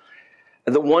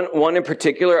the one in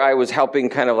particular, I was helping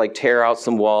kind of tear out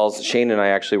some walls. Shane and I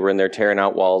actually were in there tearing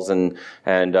out walls and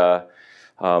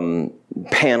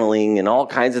paneling and all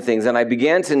kinds of things. And I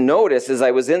began to notice as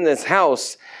I was in this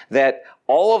house that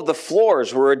all of the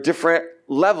floors were at different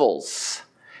levels.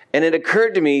 And it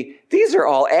occurred to me, these are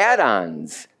all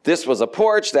add-ons. This was a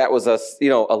porch, that was a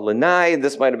lanai,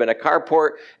 this might have been a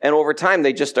carport, and over time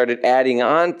they just started adding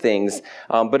on things,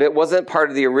 but it wasn't part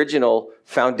of the original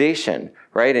foundation,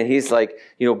 right? And he's like,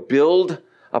 build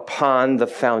upon the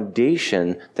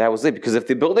foundation that was laid. Because if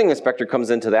the building inspector comes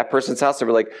into that person's house,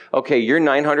 they're like, okay, your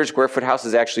 900 square foot house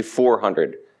is actually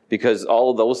 400, because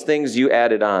all of those things you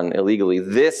added on illegally.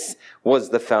 This was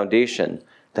the foundation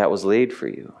that was laid for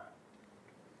you.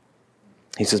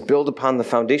 He says, build upon the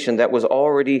foundation that was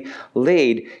already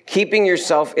laid, keeping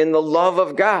yourself in the love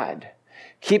of God.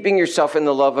 Keeping yourself in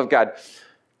the love of God.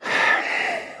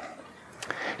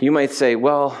 You might say,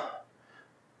 well,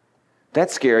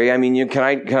 that's scary. I mean,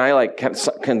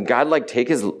 can God take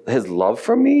his love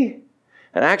from me?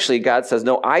 And actually, God says,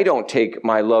 no, I don't take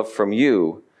my love from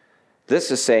you. This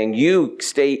is saying you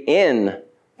stay in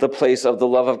the place of the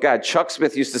love of God. Chuck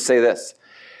Smith used to say this: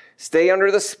 stay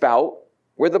under the spout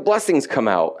where the blessings come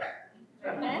out.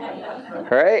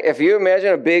 Right? If you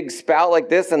imagine a big spout like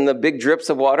this and the big drips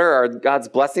of water are God's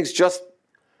blessings, just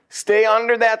stay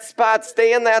under that spot.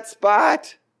 Stay in that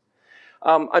spot.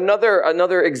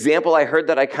 Another example I heard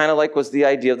that I kind of like was the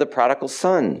idea of the prodigal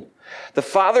son. The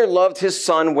father loved his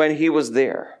son when he was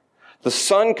there. The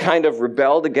son kind of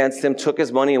rebelled against him, took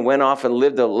his money and went off and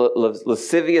lived a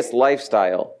lascivious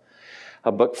lifestyle.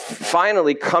 But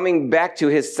finally, coming back to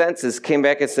his senses, came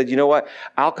back and said, you know what?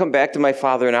 I'll come back to my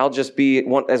father and I'll just be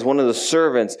as one of the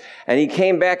servants. And he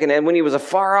came back, and then when he was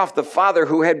afar off, the father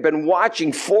who had been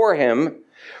watching for him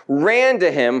ran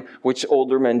to him, which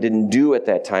older men didn't do at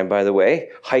that time, by the way,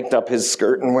 hiked up his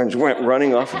skirt and went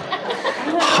running off,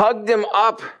 hugged him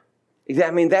up. I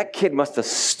mean, that kid must have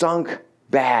stunk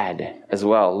bad as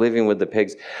well, living with the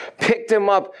pigs. Picked him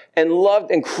up and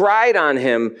loved and cried on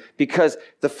him because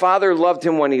the father loved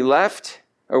him when he left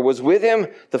or was with him.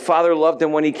 The father loved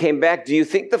him when he came back. Do you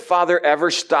think the father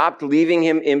ever stopped leaving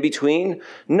him in between?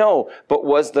 No. But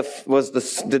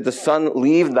did the son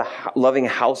leave the loving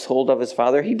household of his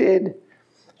father? He did.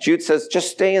 Jude says, just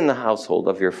stay in the household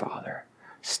of your father.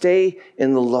 Stay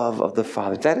in the love of the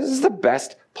Father. That is the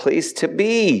best place to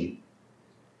be.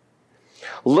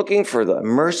 Looking for the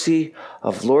mercy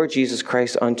of Lord Jesus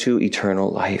Christ unto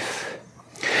eternal life.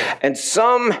 And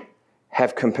some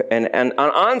have,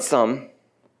 on some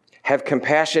have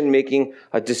compassion, making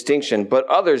a distinction, but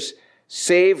others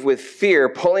save with fear,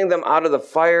 pulling them out of the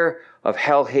fire of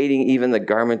hell, hating even the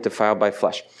garment defiled by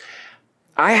flesh.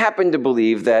 I happen to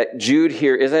believe that Jude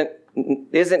here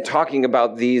isn't talking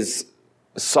about these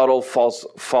subtle false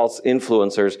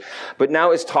influencers, but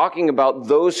now is talking about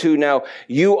those who now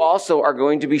you also are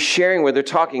going to be sharing where they're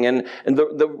talking. And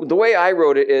the way I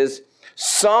wrote it is,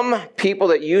 some people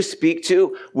that you speak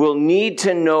to will need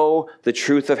to know the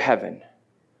truth of heaven.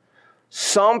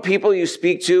 Some people you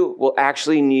speak to will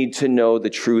actually need to know the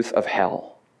truth of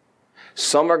hell.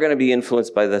 Some are going to be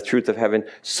influenced by the truth of heaven.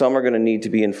 Some are going to need to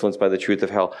be influenced by the truth of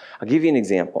hell. I'll give you an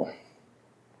example.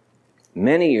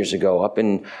 Many years ago, up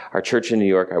in our church in New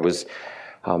York, I was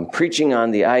preaching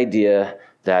on the idea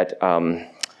that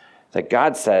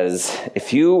God says,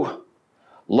 if you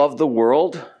love the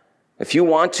world, if you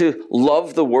want to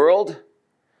love the world,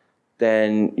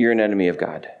 then you're an enemy of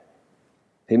God.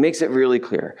 He makes it really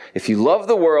clear. If you love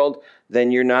the world,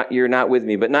 then you're not with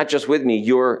me. But not just with me,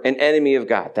 you're an enemy of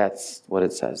God. That's what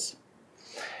it says.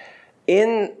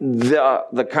 In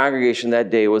the congregation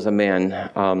that day was a man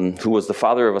who was the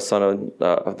father of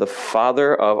the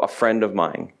father of a friend of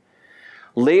mine.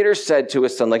 Later said to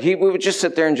his son, we would just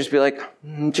sit there and just be like,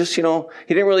 he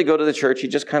didn't really go to the church. He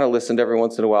just kind of listened every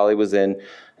once in a while he was in. And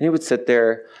he would sit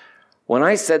there. When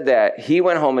I said that, he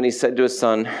went home and he said to his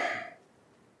son,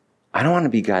 I don't want to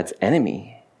be God's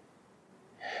enemy.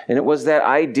 And it was that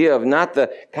idea of not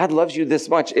God loves you this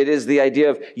much. It is the idea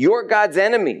of you're God's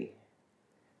enemy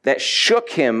that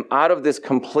shook him out of this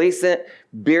complacent,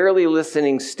 barely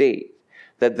listening state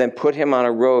that then put him on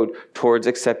a road towards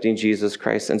accepting Jesus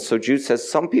Christ. And so Jude says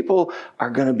some people are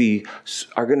going to be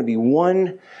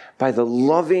won by the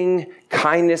loving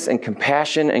kindness and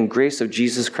compassion and grace of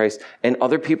Jesus Christ. And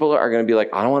other people are going to be like,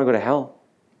 I don't want to go to hell.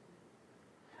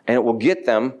 And it will get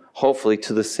them, hopefully,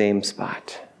 to the same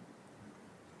spot.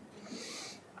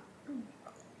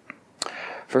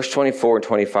 Verse 24 and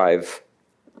 25.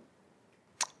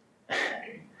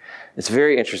 It's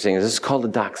very interesting. This is called a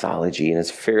doxology, and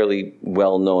it's fairly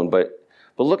well known. But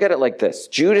look at it like this.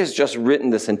 Jude has just written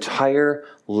this entire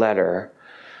letter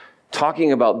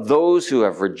talking about those who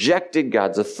have rejected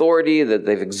God's authority, that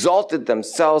they've exalted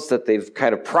themselves, that they've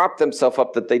kind of propped themselves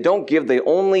up, that they don't give, they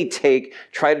only take,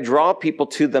 try to draw people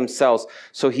to themselves.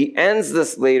 So he ends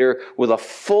this later with a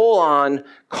full-on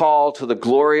call to the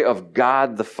glory of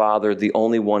God the Father, the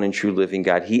only one and true living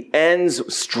God. He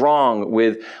ends strong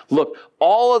with, look,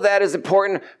 all of that is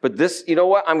important, but this, you know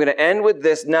what? I'm going to end with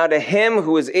this. Now to him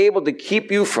who is able to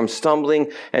keep you from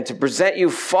stumbling and to present you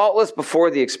faultless before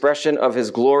the expression of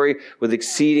his glory with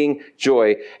exceeding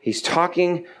joy. He's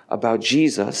talking about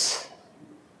Jesus.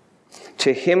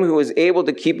 To him who is able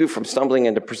to keep you from stumbling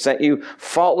and to present you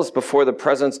faultless before the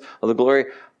presence of the glory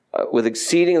with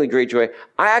exceedingly great joy.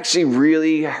 I actually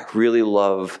really, really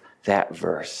love that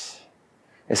verse,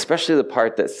 especially the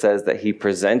part that says that he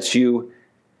presents you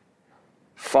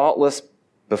faultless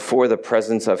before the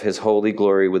presence of his holy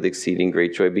glory with exceeding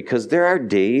great joy. Because there are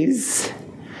days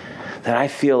that I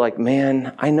feel like,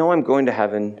 man, I know I'm going to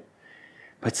heaven,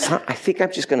 but I think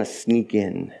I'm just going to sneak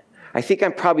in. I think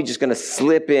I'm probably just going to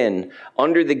slip in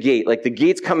under the gate, like the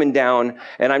gate's coming down,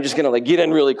 and I'm just going to like get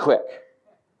in really quick.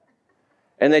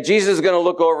 And that Jesus is going to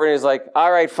look over and he's like,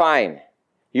 all right, fine,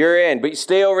 you're in, but you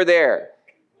stay over there.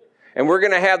 And we're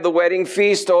going to have the wedding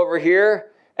feast over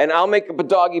here, and I'll make up a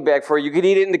doggy bag for you. You can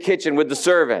eat it in the kitchen with the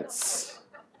servants.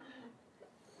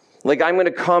 Like I'm going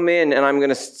to come in and I'm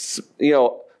going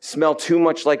to, smell too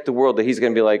much like the world that he's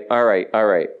going to be like, all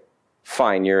right,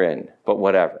 fine, you're in, but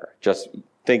whatever. Just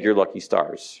think you're lucky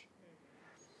stars.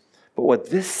 But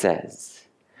what this says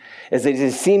is that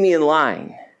he'd see me in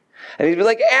line, and he'd be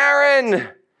like, Aaron,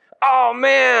 oh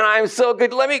man, I'm so good.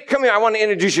 Come here. I want to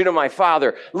introduce you to my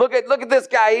father. Look at this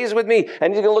guy. He's with me.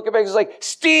 And he's going to look at me and he's like,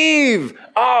 Steve,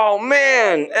 oh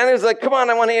man. And he's like, come on,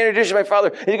 I want to introduce you to my father.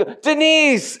 And he goes,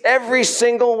 Denise, every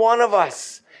single one of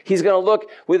us. He's going to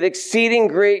look with exceeding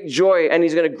great joy, and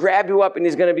he's going to grab you up, and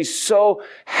he's going to be so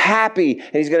happy,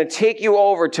 and he's going to take you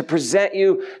over to present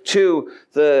you to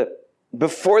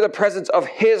before the presence of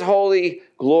his holy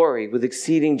glory with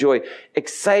exceeding joy.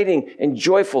 Exciting and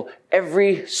joyful,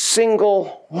 every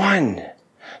single one.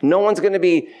 No one's going to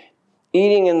be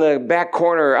eating in the back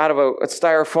corner out of a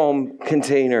styrofoam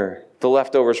container, the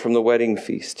leftovers from the wedding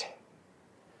feast.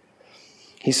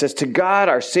 He says, to God,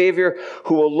 our Savior,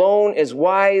 who alone is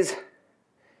wise,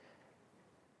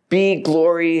 be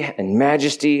glory and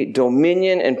majesty,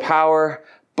 dominion and power,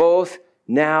 both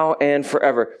now and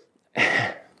forever.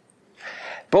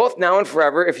 Both now and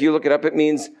forever, if you look it up, it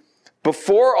means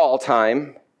before all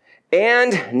time,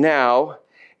 and now,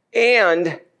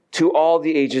 and to all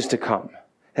the ages to come.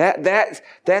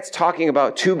 That's talking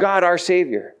about to God our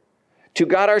Savior. To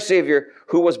God our Savior,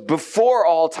 who was before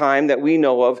all time that we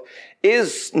know of,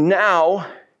 is now,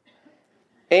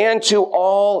 and to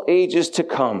all ages to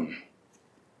come.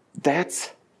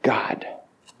 That's God.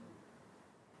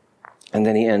 And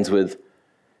then he ends with,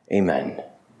 amen.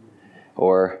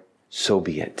 Or, so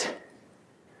be it.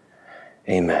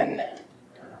 Amen.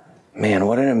 Man,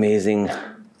 what an amazing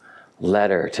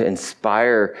letter to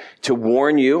inspire, to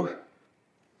warn you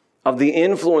of the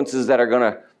influences that are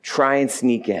going to try and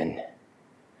sneak in.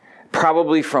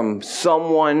 Probably from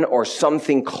someone or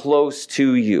something close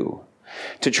to you,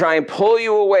 to try and pull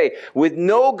you away with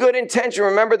no good intention.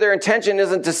 Remember, their intention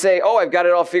isn't to say, oh, I've got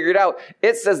it all figured out.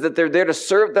 It says that they're there to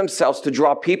serve themselves, to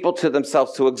draw people to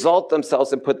themselves, to exalt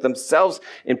themselves and put themselves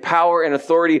in power and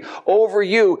authority over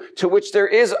you, to which there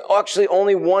is actually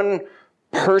only one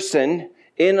person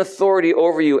in authority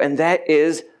over you, and that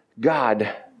is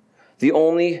God, the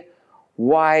only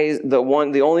wise, the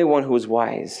only one who is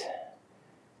wise.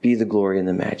 Be the glory and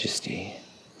the majesty.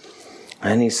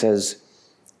 And he says,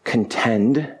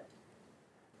 contend,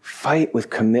 fight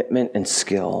with commitment and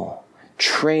skill,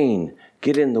 train,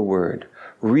 get in the word,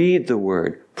 read the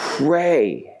word,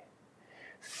 pray,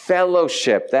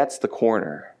 fellowship, that's the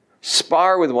corner.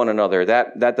 Spar with one another.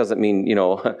 That doesn't mean,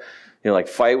 like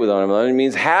fight with one another. It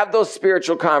means have those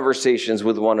spiritual conversations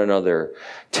with one another.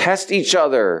 Test each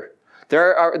other.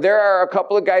 There are a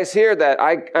couple of guys here that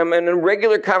I'm in a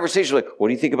regular conversation like, what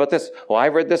do you think about this? Well, I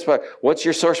read this, but what's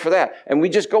your source for that? And we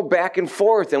just go back and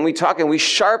forth and we talk and we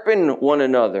sharpen one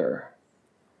another.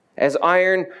 As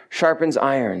iron sharpens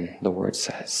iron, the word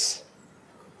says.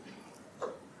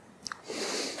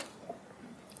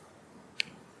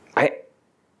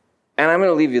 And I'm going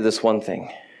to leave you this one thing.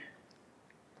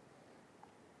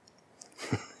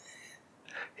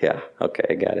 Yeah, okay,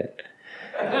 I got it.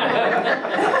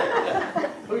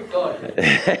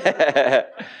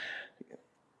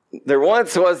 There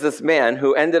once was this man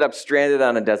who ended up stranded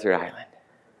on a desert island.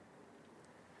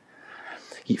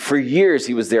 For years,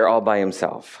 he was there all by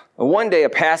himself. And one day, a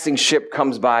passing ship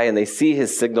comes by and they see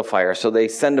his signal fire. So they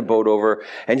send a boat over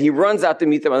and he runs out to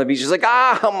meet them on the beach. He's like,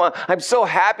 I'm so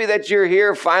happy that you're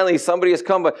here. Finally, somebody has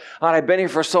come, but I've been here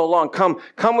for so long.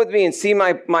 Come with me and see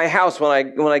my house when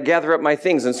I gather up my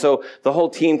things. And so the whole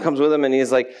team comes with him and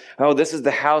he's like, oh, this is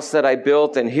the house that I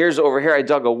built. And here's over here, I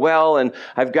dug a well and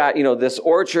I've got, this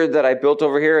orchard that I built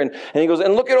over here. And he goes,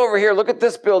 and look at over here, look at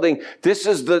this building. This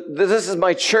is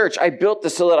my church. I built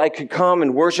this so that I could come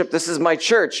and worship. This is my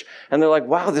church. And they're like,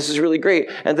 wow, this is really great.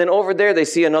 And then over there, they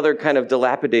see another kind of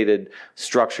dilapidated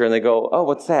structure. And they go, oh,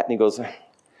 what's that? And he goes,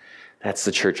 that's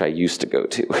the church I used to go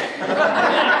to.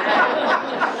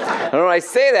 And I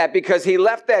say that because he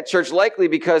left that church likely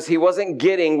because he wasn't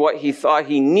getting what he thought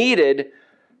he needed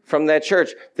from that church.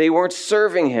 They weren't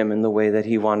serving him in the way that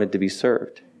he wanted to be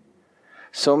served.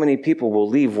 So many people will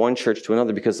leave one church to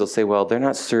another because they'll say, well, they're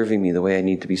not serving me the way I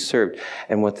need to be served.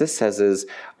 And what this says is,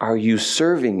 are you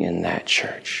serving in that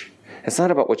church? It's not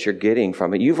about what you're getting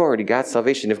from it. You've already got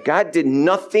salvation. If God did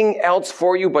nothing else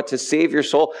for you but to save your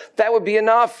soul, that would be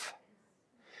enough.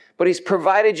 but he's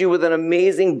provided you with an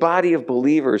amazing body of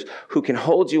believers who can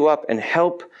hold you up and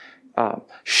help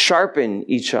sharpen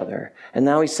each other. And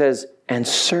now he says, and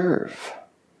serve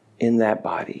in that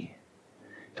body.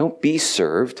 Don't be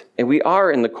served. And we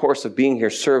are, in the course of being here,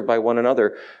 served by one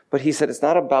another. But he said it's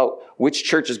not about which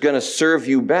church is going to serve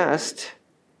you best.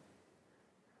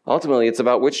 Ultimately, it's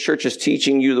about which church is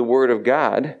teaching you the Word of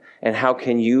God and how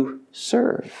can you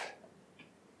serve.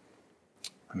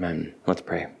 Amen. Let's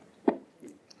pray.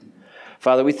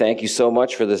 Father, we thank you so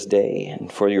much for this day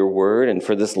and for your Word and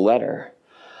for this letter.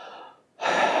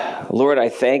 Lord, I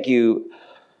thank you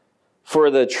for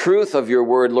the truth of your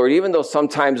word, Lord, even though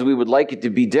sometimes we would like it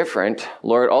to be different,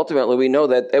 Lord, ultimately we know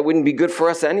that it wouldn't be good for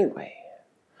us anyway.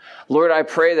 Lord, I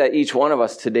pray that each one of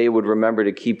us today would remember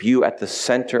to keep you at the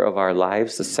center of our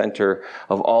lives, the center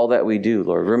of all that we do,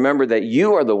 Lord. Remember that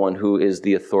you are the one who is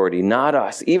the authority, not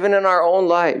us, even in our own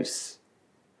lives.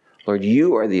 Lord,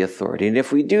 you are the authority. And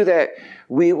if we do that,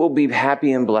 we will be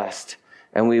happy and blessed,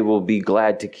 and we will be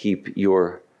glad to keep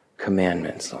your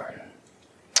commandments, Lord.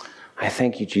 I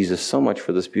thank you, Jesus, so much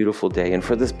for this beautiful day and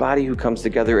for this body who comes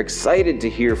together excited to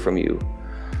hear from you,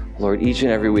 Lord, each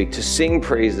and every week, to sing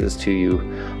praises to you,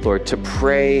 Lord, to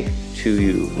pray to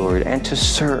you, Lord, and to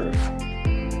serve.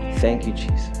 Thank you,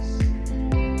 Jesus.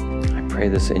 I pray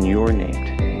this in your name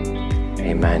today.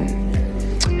 Amen.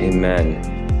 Amen.